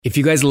If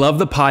you guys love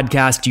the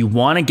podcast, you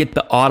want to get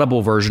the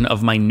Audible version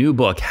of my new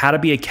book, How to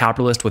Be a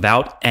Capitalist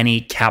Without Any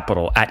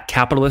Capital, at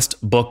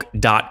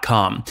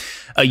capitalistbook.com.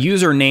 A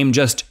user named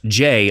just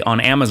Jay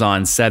on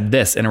Amazon said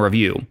this in a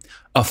review: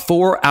 a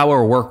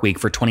 4-hour work week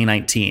for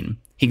 2019.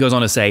 He goes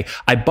on to say,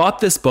 I bought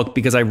this book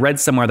because I read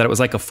somewhere that it was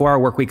like a 4-hour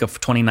work week of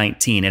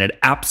 2019, and it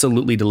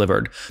absolutely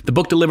delivered. The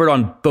book delivered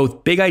on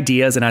both big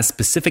ideas and has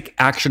specific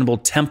actionable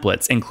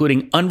templates,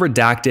 including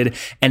unredacted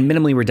and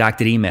minimally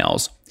redacted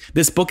emails.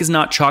 This book is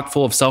not chock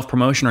full of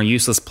self-promotion or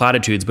useless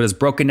platitudes, but is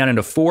broken down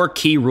into 4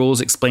 key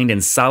rules explained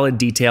in solid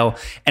detail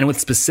and with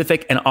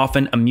specific and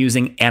often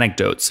amusing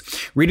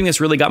anecdotes. Reading this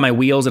really got my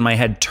wheels in my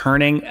head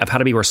turning of how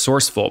to be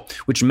resourceful,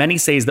 which many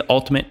say is the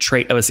ultimate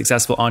trait of a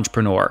successful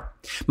entrepreneur.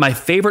 My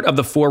favorite of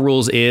the 4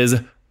 rules is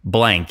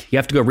blank. You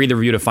have to go read the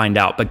review to find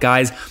out. But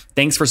guys,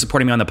 thanks for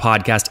supporting me on the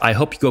podcast. I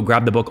hope you go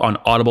grab the book on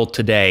Audible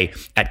today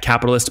at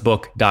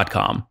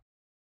capitalistbook.com.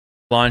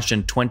 Launched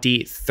in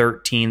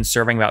 2013,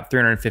 serving about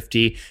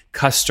 350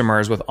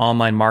 customers with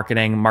online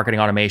marketing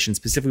automation,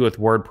 specifically with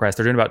WordPress.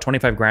 They're doing about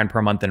 25 grand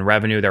per month in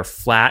revenue. They're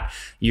flat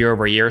year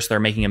over year, so they're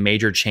making a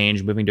major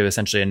change, moving to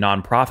essentially a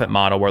nonprofit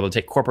model where they'll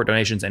take corporate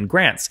donations and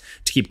grants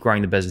to keep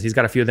growing the business. He's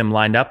got a few of them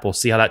lined up. We'll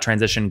see how that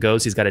transition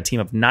goes. He's got a team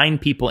of 9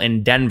 people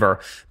in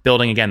Denver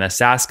building, again, the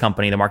SaaS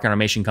company, the marketing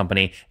automation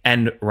company,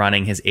 and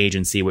running his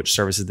agency, which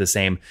services the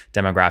same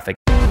demographic.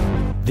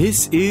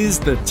 This is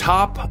the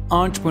Top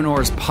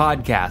Entrepreneurs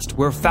Podcast,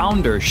 where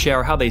founders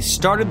share how they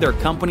started their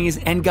companies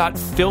and got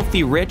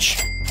filthy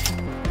rich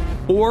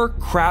or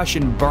crash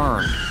and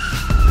burn.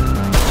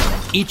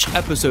 Each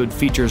episode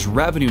features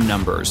revenue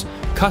numbers,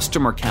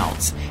 customer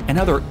counts, and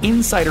other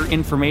insider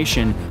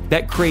information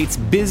that creates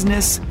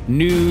business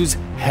news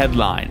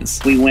headlines.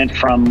 We went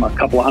from a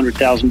couple of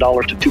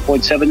 $100,000 to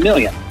 $2.7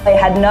 million. I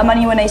had no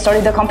money when I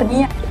started the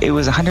company. It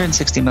was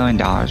 $160 million,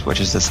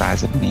 which is the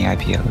size of many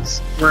IPOs.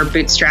 We're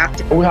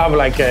bootstrapped. We have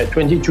like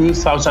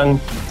 22,000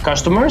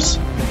 customers.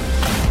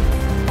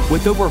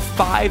 With over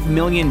 5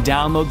 million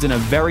downloads in a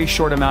very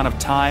short amount of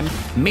time,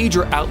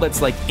 major outlets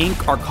like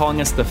Inc. are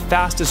calling us the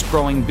fastest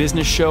growing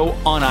business show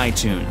on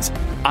iTunes.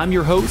 I'm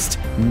your host,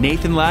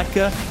 Nathan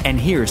Latka, and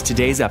here's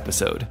today's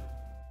episode.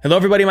 Hello,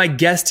 everybody. My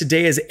guest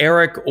today is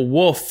Eric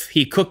Wolf.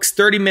 He cooks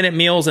 30-minute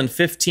meals in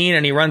 15,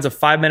 and he runs a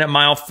 5-minute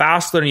mile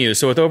faster than you.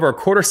 So with over a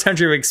quarter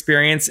century of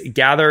experience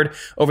gathered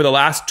over the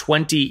last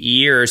 20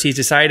 years, he's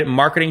decided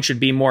marketing should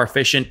be more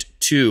efficient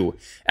too.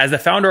 As the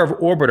founder of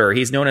Orbiter,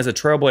 he's known as a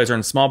trailblazer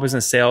in small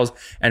business sales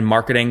and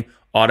marketing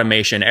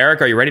automation.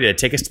 Eric, are you ready to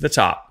take us to the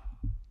top?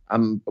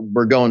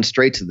 We're going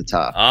straight to the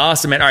top.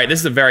 Awesome, man. All right, this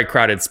is a very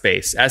crowded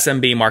space.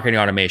 SMB marketing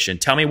automation.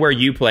 Tell me where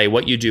you play,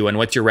 what you do, and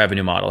what's your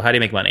revenue model. How do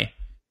you make money?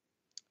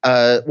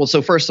 Well,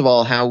 so first of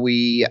all, how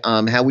we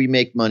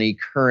make money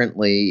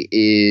currently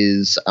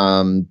is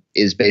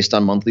based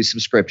on monthly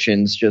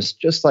subscriptions,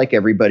 just like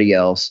everybody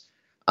else.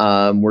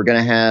 We're going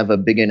to have a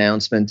big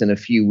announcement in a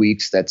few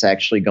weeks that's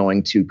actually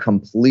going to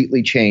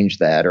completely change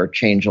that, or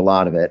change a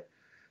lot of it,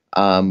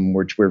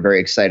 which we're very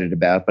excited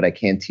about. But I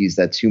can't tease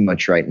that too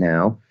much right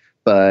now.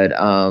 But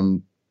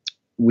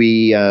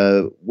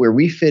where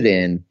we fit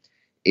in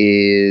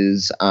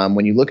is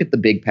when you look at the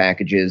big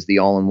packages, the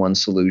all-in-one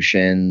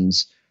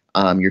solutions.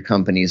 Your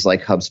companies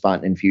like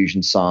HubSpot and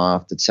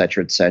Infusionsoft, et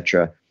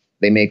cetera,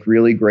 they make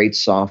really great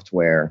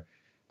software,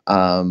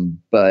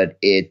 but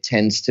it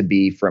tends to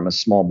be, from a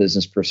small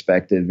business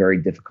perspective, very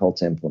difficult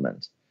to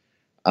implement.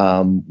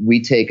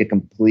 We take a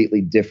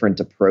completely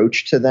different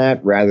approach to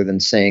that. Rather than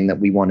saying that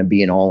we want to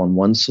be an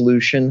all-in-one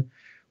solution,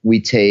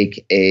 we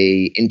take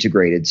a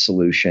integrated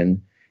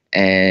solution,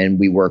 and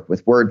we work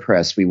with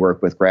WordPress, we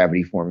work with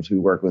Gravity Forms, we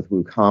work with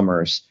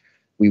WooCommerce,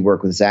 we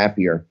work with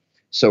Zapier.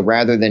 So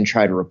rather than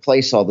try to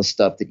replace all the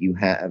stuff that you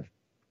have,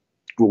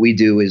 what we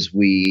do is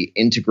we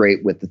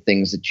integrate with the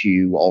things that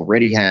you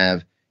already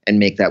have and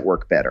make that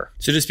work better.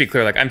 So just to be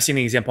clear, like I'm seeing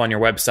the example on your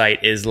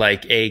website is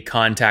like a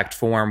contact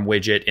form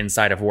widget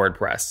inside of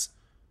WordPress.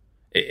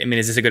 I mean,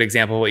 is this a good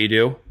example of what you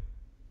do?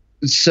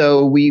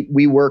 So we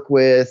work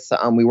with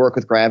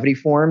Gravity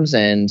Forms,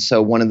 and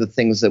so one of the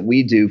things that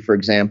we do, for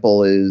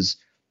example, is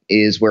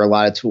where a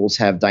lot of tools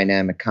have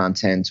dynamic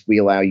content. We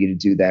allow you to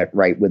do that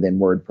right within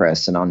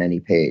WordPress and on any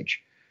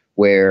page,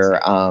 where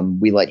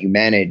we let you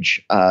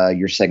manage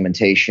your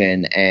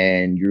segmentation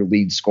and your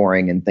lead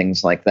scoring and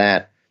things like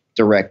that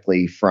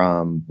directly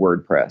from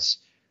WordPress.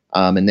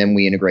 And then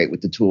we integrate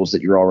with the tools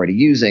that you're already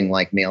using,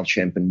 like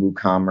MailChimp and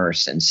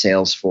WooCommerce and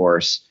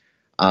Salesforce,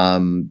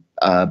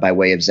 by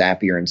way of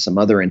Zapier and some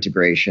other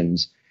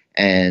integrations.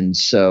 And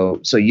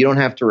so you don't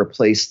have to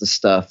replace the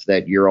stuff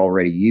that you're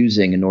already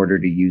using in order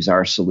to use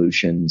our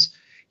solutions.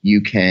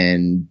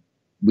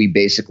 We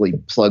basically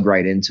plug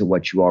right into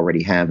what you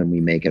already have, and we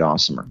make it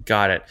awesomer.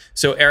 Got it.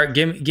 So Eric,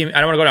 give me,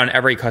 I don't want to go down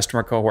every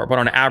customer cohort, but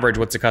on average,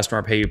 what's a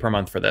customer pay you per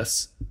month for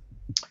this?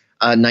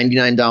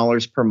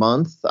 $99 per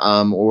month,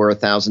 or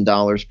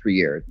 $1,000 per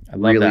year. I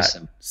love really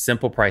that.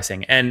 Simple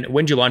pricing. And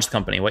when did you launch the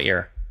company? What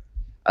year?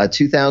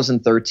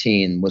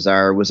 2013 was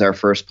our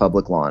first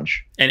public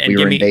launch. And we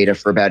were in beta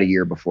for about a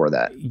year before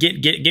that.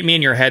 Get me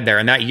in your head there.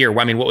 In that year,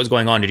 I mean, what was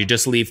going on? Did you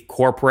just leave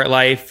corporate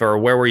life, or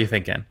where were you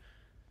thinking?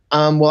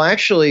 Well,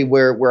 actually,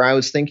 where I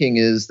was thinking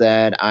is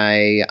that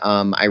I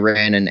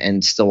ran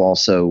and still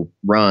also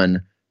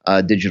run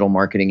a digital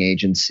marketing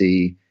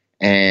agency,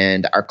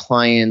 and our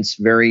clients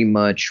very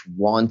much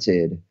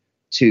wanted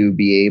to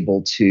be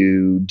able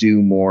to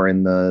do more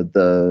in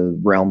the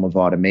realm of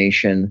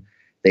automation.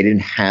 They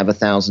didn't have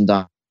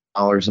 $1,000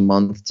 a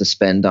month to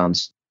spend on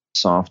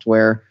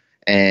software.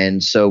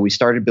 And so we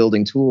started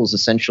building tools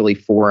essentially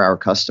for our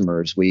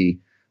customers. We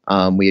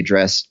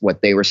addressed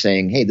what they were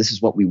saying, hey, this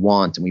is what we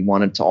want. And we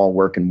want it to all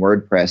work in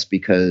WordPress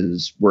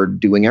because we're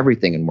doing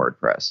everything in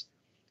WordPress.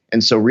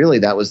 And so really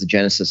that was the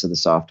genesis of the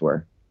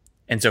software.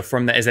 And so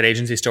is that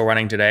agency still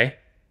running today?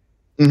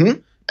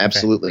 Mm-hmm.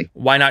 Absolutely. Okay.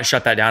 Why not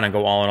shut that down and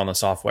go all in on the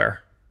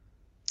software?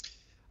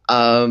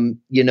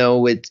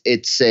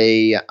 It's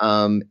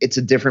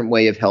a different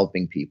way of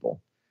helping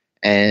people.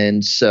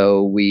 And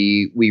so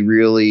we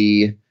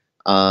really,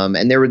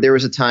 and there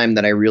was a time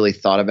that I really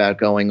thought about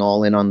going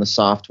all in on the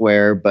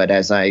software, but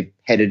as I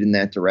headed in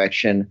that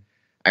direction,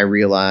 I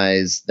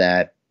realized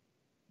that,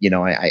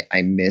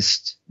 I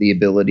missed the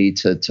ability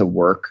to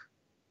work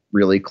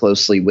really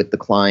closely with the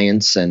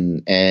clients,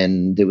 and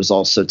it was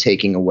also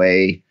taking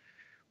away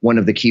one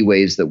of the key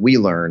ways that we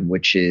learn,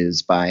 which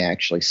is by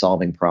actually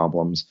solving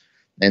problems.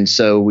 And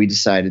so we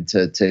decided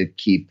to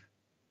keep,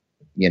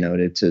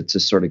 to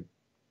sort of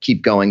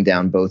keep going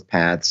down both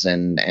paths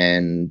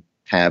and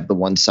have the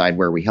one side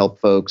where we help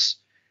folks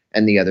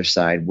and the other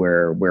side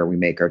where we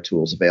make our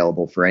tools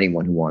available for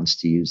anyone who wants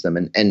to use them.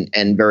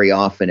 And very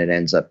often it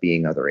ends up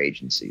being other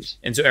agencies.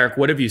 And so, Eric,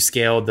 what have you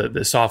scaled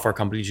the software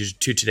companies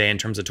to today in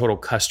terms of total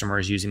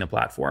customers using the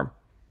platform?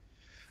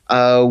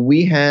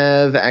 We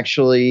have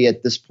actually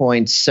at this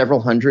point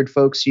several hundred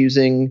folks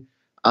using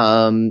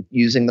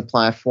the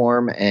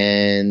platform,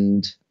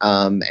 and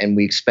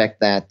we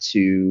expect that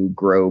to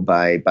grow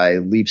by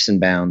leaps and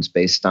bounds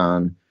based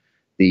on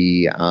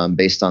the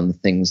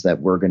things that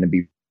we're going to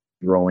be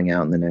rolling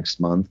out in the next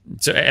month.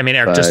 So, I mean,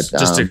 Eric, just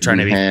to try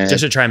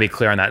and be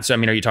clear on that. So, I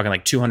mean, are you talking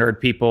like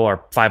 200 people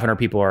or 500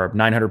 people or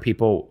 900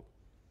 people?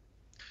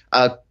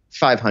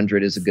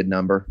 500 is a good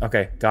number.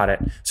 Okay, got it.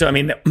 So, I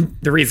mean,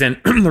 the reason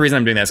I'm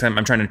doing this,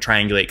 I'm trying to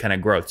triangulate kind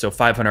of growth. So,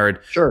 500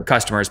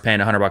 customers paying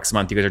 $100 a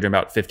month. You guys are doing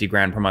about 50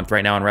 grand per month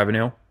right now in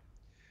revenue.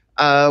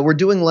 We're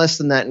doing less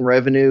than that in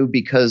revenue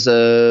because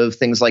of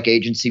things like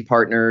agency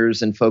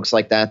partners and folks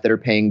like that are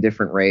paying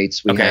different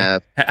rates. We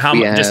have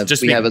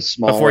a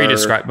smaller. Before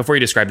you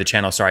describe the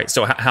channel, sorry.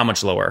 So, how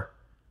much lower?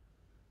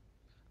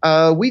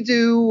 We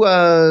do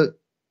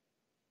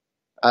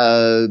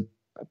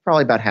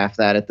probably about half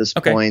that at this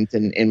point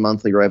in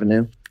monthly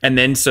revenue. And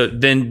then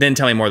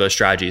tell me more of those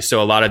strategies.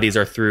 So a lot of these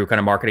are through kind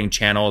of marketing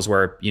channels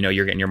where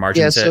you're getting your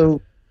margins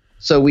hit.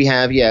 So we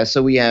have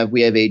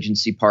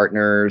agency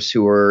partners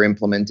who are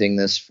implementing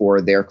this for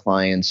their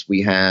clients.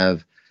 We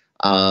have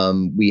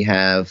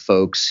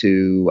folks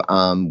who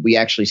we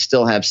actually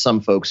still have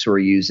some folks who are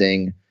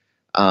using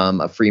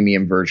a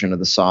freemium version of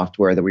the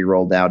software that we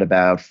rolled out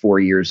about 4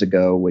 years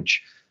ago,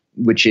 which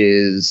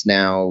is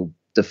now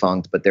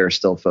defunct, but there are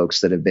still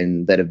folks that have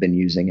been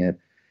using it.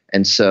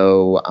 And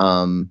so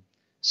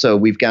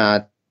we've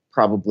got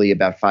probably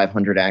about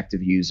 500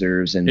 active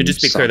users. And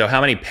just be clear though,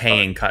 how many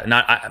paying?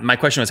 My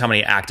question was how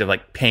many active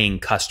paying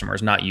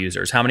customers, not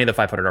users. How many of the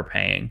 500 are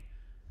paying?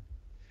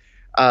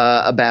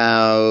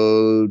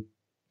 About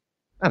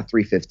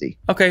 350.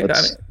 Okay,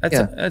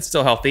 that's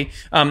still healthy.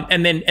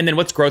 And then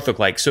what's growth look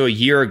like? So a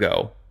year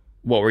ago,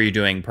 what were you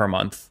doing per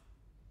month?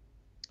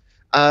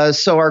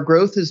 So our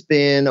growth has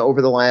been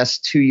over the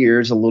last 2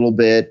 years a little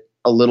bit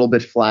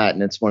flat,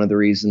 and it's one of the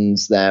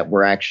reasons that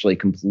we're actually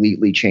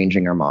completely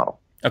changing our model.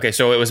 Okay,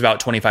 so it was about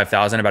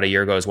 25,000 about a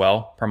year ago as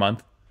well per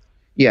month.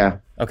 Yeah.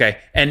 Okay,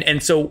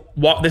 and so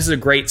this is a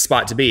great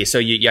spot to be. So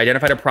you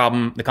identified a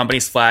problem, the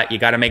company's flat, you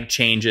got to make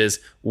changes.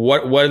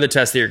 What are the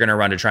tests that you're going to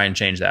run to try and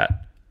change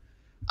that?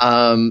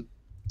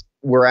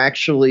 We're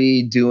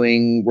actually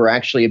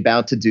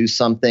about to do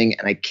something,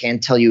 and I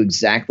can't tell you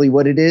exactly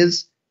what it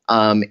is.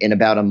 In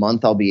about a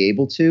month, I'll be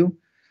able to.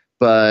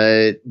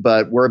 But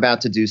we're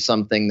about to do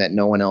something that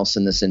no one else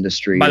in this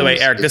industry. By the way,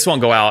 Eric, this won't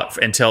go out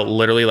until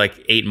literally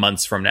 8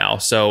 months from now.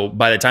 So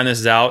by the time this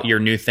is out, your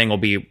new thing will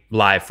be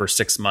live for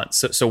 6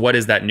 months. So what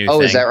is that new thing?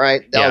 Oh, is that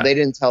right? Yeah. Oh, they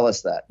didn't tell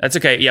us that. That's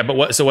okay. Yeah, but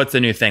what's the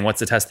new thing? What's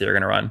the test that you're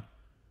going to run?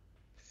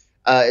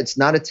 It's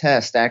not a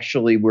test.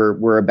 Actually,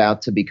 we're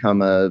about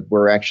to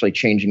we're actually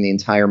changing the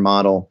entire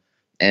model,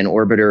 and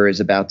Orbiter is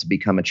about to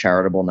become a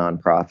charitable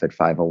nonprofit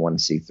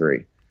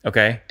 501c3.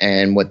 Okay.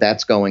 And what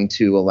that's going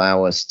to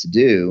allow us to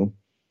do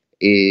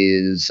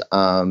is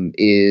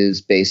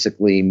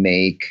basically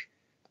make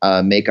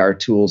our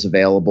tools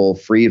available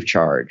free of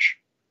charge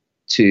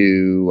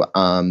to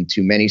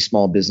many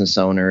small business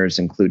owners,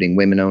 including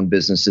women-owned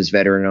businesses,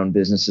 veteran-owned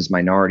businesses,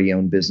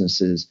 minority-owned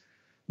businesses,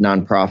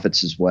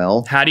 nonprofits as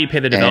well. How do you pay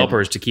the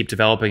developers to keep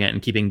developing it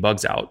and keeping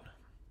bugs out?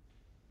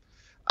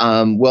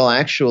 Well,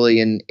 actually,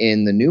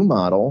 in the new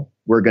model,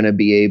 we're going to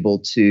be able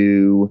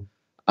to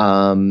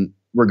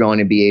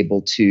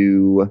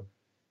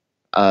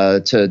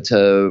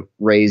to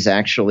raise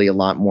actually a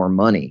lot more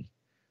money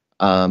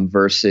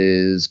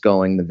versus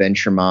going the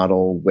venture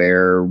model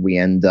where we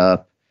end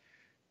up,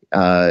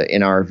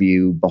 in our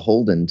view,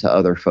 beholden to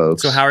other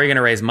folks. So how are you going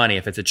to raise money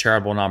if it's a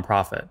charitable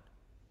nonprofit?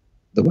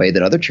 The way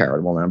that other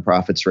charitable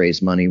nonprofits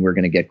raise money, we're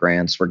going to get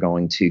grants. We're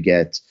going to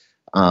get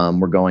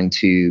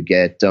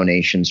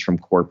donations from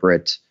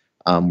corporate.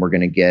 We're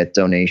going to get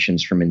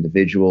donations from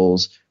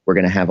individuals. We're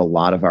going to have a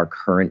lot of our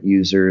current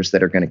users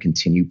that are going to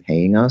continue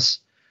paying us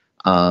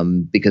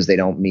because they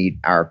don't meet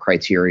our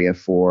criteria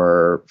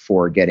for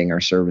getting our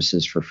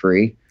services for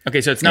free.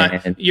 Okay, so it's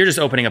not, you're just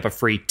opening up a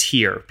free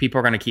tier. People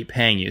are going to keep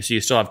paying you. So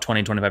you still have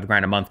 20, 25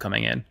 grand a month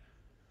coming in.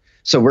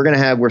 So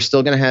we're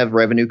still going to have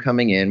revenue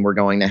coming in.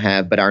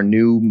 But our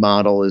new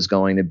model is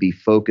going to be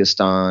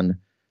focused on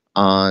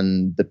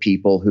the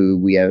people who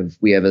we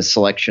have a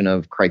selection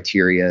of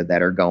criteria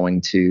that are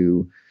going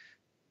to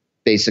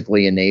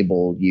basically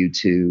enable you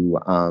to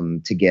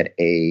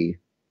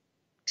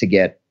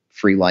get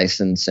free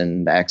license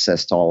and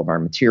access to all of our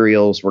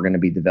materials. We're going to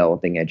be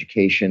developing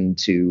education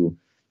to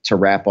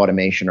wrap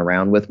automation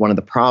around with. One of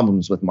the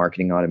problems with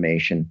marketing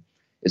automation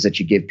is that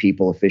you give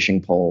people a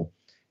fishing pole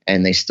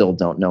and they still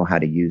don't know how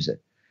to use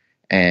it.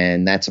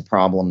 And that's a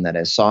problem that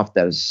as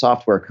a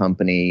software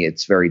company,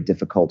 it's very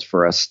difficult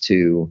for us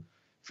to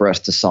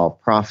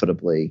solve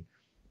profitably.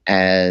 By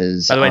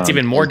the way, it's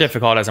even more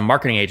difficult as a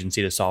marketing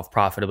agency to solve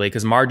profitably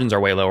because margins are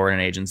way lower in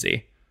an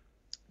agency.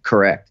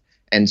 Correct.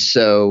 And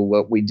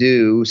so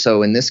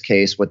in this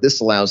case, what this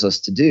allows us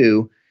to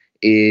do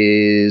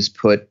is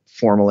put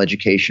formal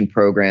education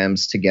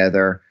programs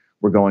together.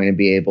 We're going to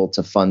be able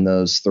to fund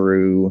those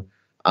through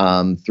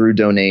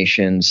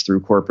donations, through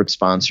corporate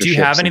sponsorships. Do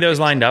you have any of those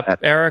lined up,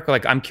 Eric?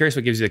 Like, I'm curious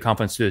what gives you the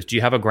confidence to do this. Do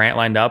you have a grant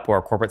lined up or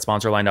a corporate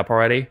sponsor lined up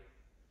already?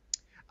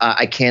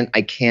 I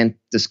can't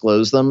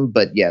disclose them,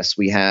 but yes,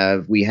 we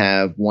have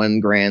one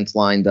grant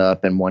lined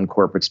up and one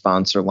corporate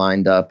sponsor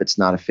lined up. It's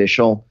not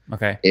official.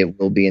 Okay. It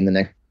will be in the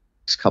next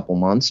couple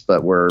months,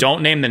 but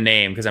don't name the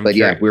name because I'm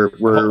curious. Yeah,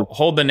 we're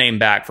hold the name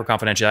back for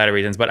confidentiality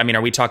reasons. But I mean,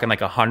 are we talking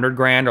like 100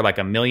 grand or like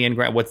 $1 million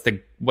grand? What's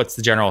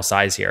the general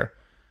size here?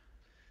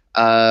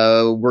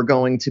 We're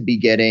going to be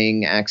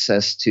getting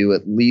access to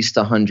at least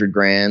 100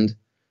 grand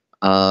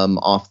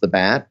off the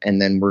bat,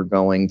 and then we're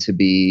going to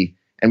be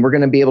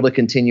able to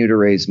continue to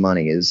raise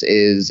money. Is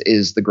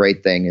the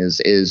great thing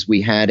is we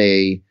had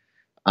a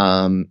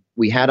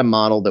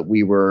model that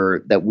we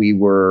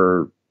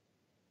were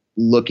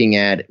looking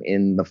at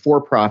in the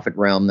for-profit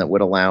realm that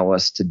would allow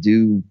us to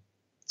do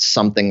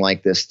something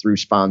like this through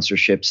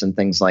sponsorships and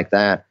things like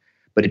that,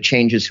 but it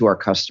changes who our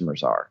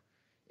customers are.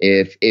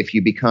 If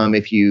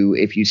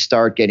you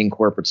start getting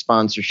corporate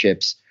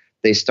sponsorships,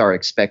 they start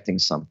expecting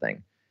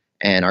something,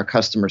 and our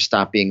customers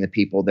stop being the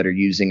people that are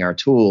using our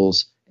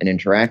tools and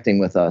interacting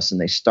with us, and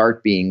they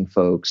start being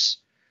folks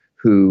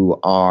who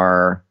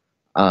are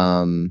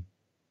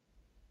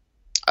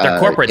they're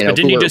corporates. But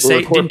didn't you just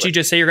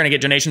say you're going to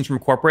get donations from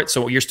corporate?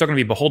 So you're still going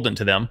to be beholden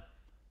to them.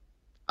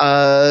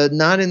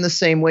 Not in the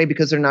same way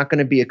because they're not going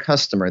to be a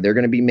customer. They're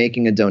going to be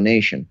making a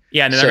donation.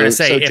 Yeah, and then they're going to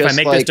say, if I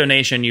make this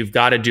donation, you've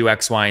got to do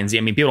X, Y, and Z.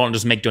 I mean, people don't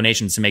just make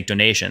donations to make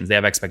donations. They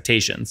have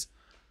expectations.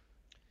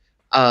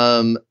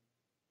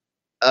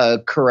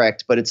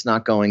 Correct, but it's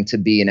not going to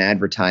be an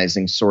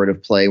advertising sort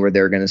of play where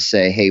they're going to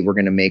say, hey, we're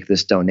going to make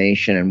this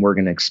donation and we're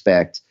going to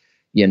expect,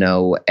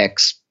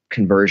 X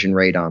conversion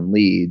rate on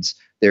leads.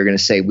 They're going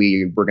to say,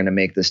 we're going to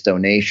make this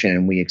donation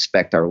and we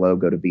expect our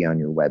logo to be on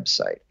your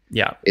website.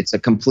 Yeah. It's a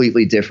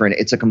completely different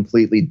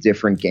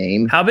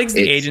game. How big's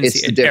the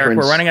agency? Eric,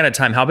 we're running out of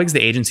time. How big's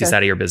the agency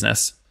side of your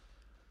business?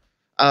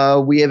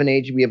 We have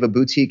a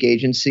boutique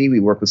agency. We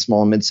work with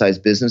small and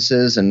mid-sized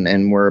businesses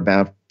and we're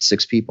about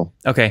 6 people.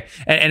 Okay.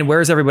 And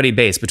where's everybody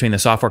based between the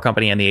software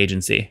company and the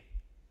agency?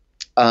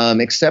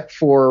 Except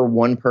for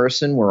one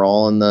person, we're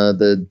all in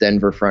the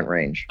Denver Front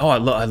Range. Oh, I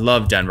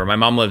love Denver. My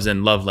mom lives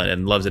in Loveland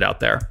and loves it out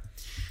there.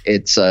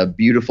 It's a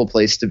beautiful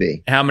place to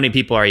be. How many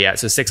people are you at?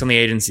 So 6 on the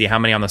agency. How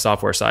many on the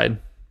software side?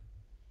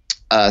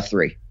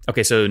 3.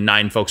 Okay, so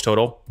 9 folks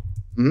total.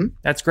 Mm-hmm.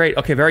 That's great.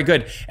 Okay, very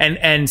good.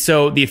 And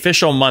so the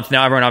official month,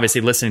 now everyone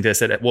obviously listening to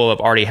this, it will have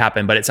already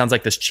happened, but it sounds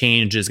like this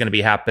change is going to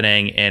be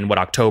happening in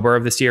October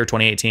of this year,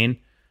 2018?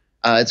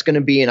 It's going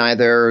to be in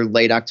either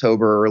late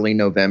October or early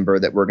November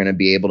that we're going to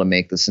be able to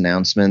make this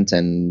announcement,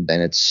 and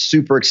it's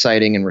super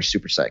exciting, and we're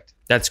super psyched.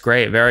 That's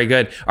great. Very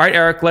good. All right,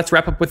 Eric, let's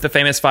wrap up with the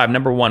famous 5.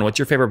 Number 1, what's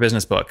your favorite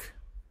business book?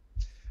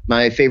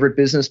 My favorite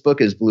business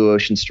book is Blue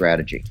Ocean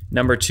Strategy.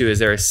 Number 2, is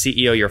there a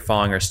CEO you're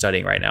following or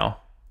studying right now?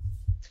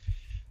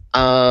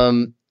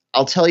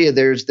 I'll tell you,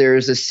 there's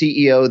a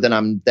CEO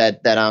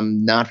that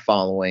I'm not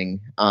following.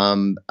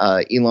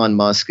 Elon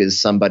Musk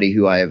is somebody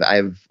who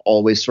I've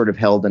always sort of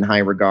held in high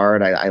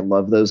regard. I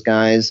love those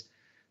guys,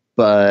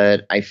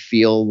 but I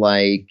feel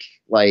like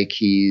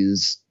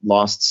he's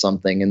lost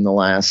something in the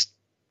last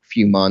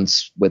few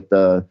months with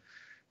the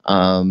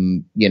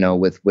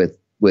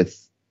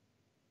with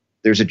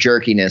there's a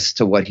jerkiness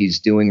to what he's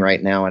doing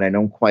right now, and I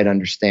don't quite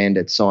understand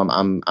it. So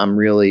I'm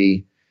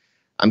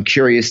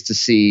curious to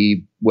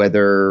see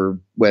whether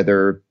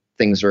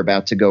things are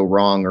about to go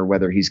wrong or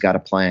whether he's got a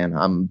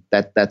plan.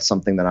 That's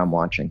something that I'm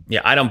watching. Yeah,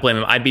 I don't blame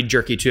him. I'd be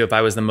jerky too if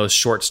I was the most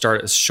short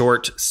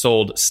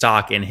sold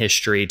stock in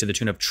history to the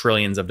tune of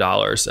trillions of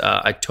dollars.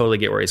 I totally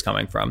get where he's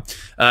coming from.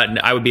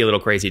 I would be a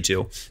little crazy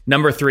too.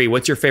 Number 3,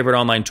 what's your favorite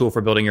online tool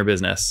for building your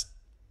business?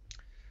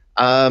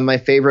 My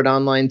favorite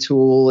online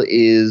tool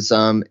is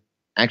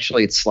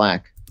actually it's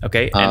Slack.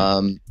 Okay.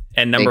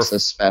 And makes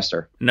us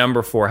faster.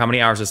 Number 4, how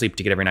many hours of sleep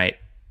do you get every night?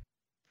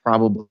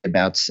 Probably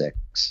about 6.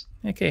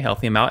 Okay,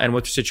 healthy amount. And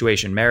what's your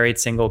situation? Married,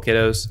 single,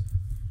 kiddos?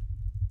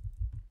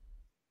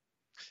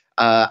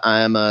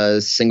 I'm a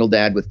single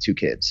dad with 2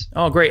 kids.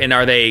 Oh, great. And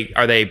are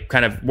they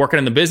kind of working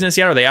in the business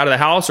yet? Are they out of the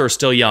house or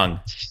still young?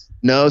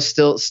 No,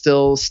 still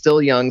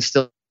young,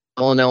 still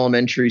in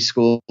elementary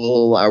school.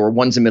 Or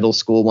one's in middle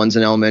school, one's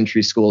in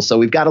elementary school. So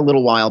we've got a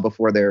little while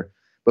before they're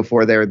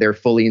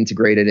fully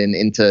integrated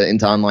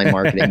into online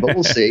marketing. But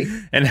we'll see.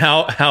 And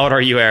how old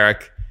are you,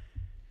 Eric?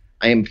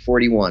 I am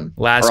 41,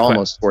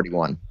 almost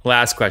 41.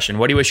 Last question.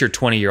 What do you wish your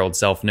 20-year-old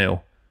self knew?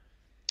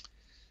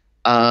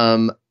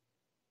 I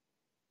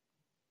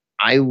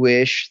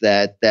wish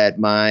that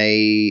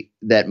my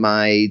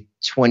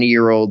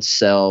 20-year-old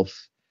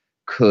self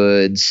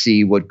could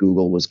see what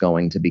Google was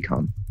going to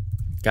become.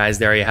 Guys,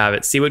 there you have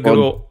it. See what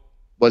Google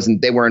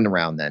they weren't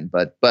around then,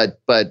 but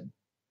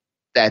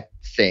that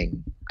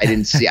thing. I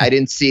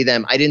didn't see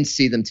them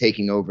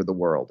taking over the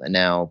world, and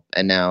now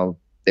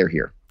they're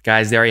here.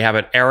 Guys, there you have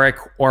it. Eric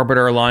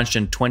Orbiter launched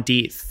in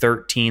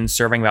 2013,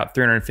 serving about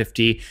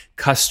 350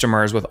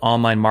 customers with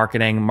online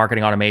marketing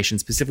automation,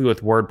 specifically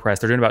with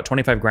WordPress. They're doing about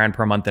 25 grand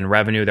per month in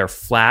revenue. They're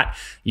flat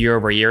year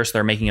over year. So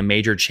they're making a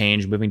major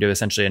change, moving to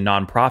essentially a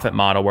nonprofit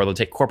model where they'll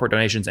take corporate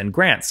donations and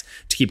grants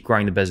to keep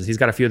growing the business. He's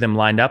got a few of them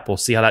lined up. We'll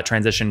see how that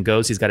transition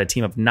goes. He's got a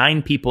team of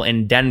 9 people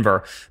in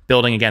Denver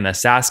building, again, the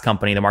SaaS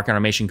company, the marketing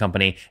automation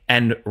company,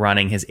 and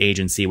running his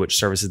agency, which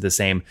services the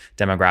same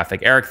demographic.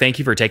 Eric, thank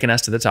you for taking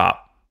us to the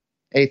top.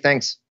 Hey, thanks.